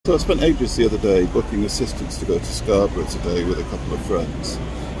So I spent ages the other day booking assistance to go to Scarborough today with a couple of friends.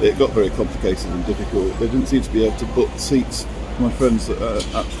 It got very complicated and difficult. They didn't seem to be able to book seats for my friends that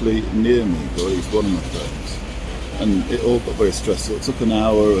are actually near me, or at least one of my friends. And it all got very stressful. It took an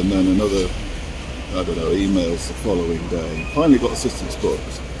hour and then another, I don't know, emails the following day. Finally got assistance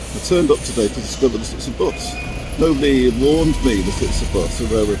booked. I turned up today to discover that it's a bus. Nobody warned me that it's a bus, a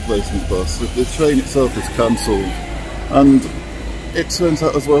rail replacement bus. The train itself is cancelled, and it turns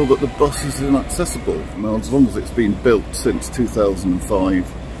out as well that the bus is inaccessible. Now, as long as it's been built since 2005,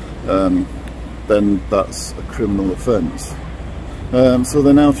 then that's a criminal offence. So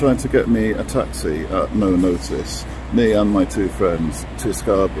they're now trying to get me a taxi at no notice, me and my two friends, to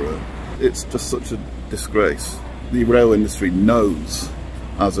Scarborough. It's just such a disgrace. The rail industry knows,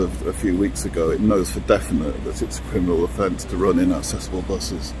 as of a few weeks ago, it knows for definite that it's a criminal offence to run inaccessible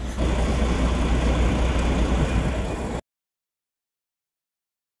buses.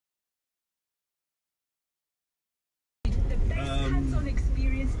 Hands-on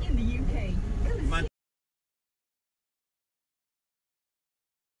experience in the UK.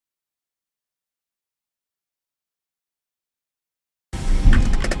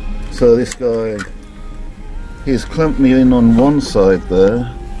 So this guy, he's clamped me in on one side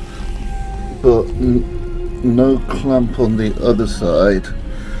there, but no clamp on the other side,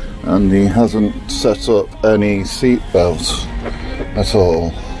 and he hasn't set up any seat belt at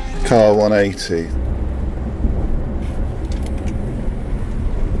all. Car 180.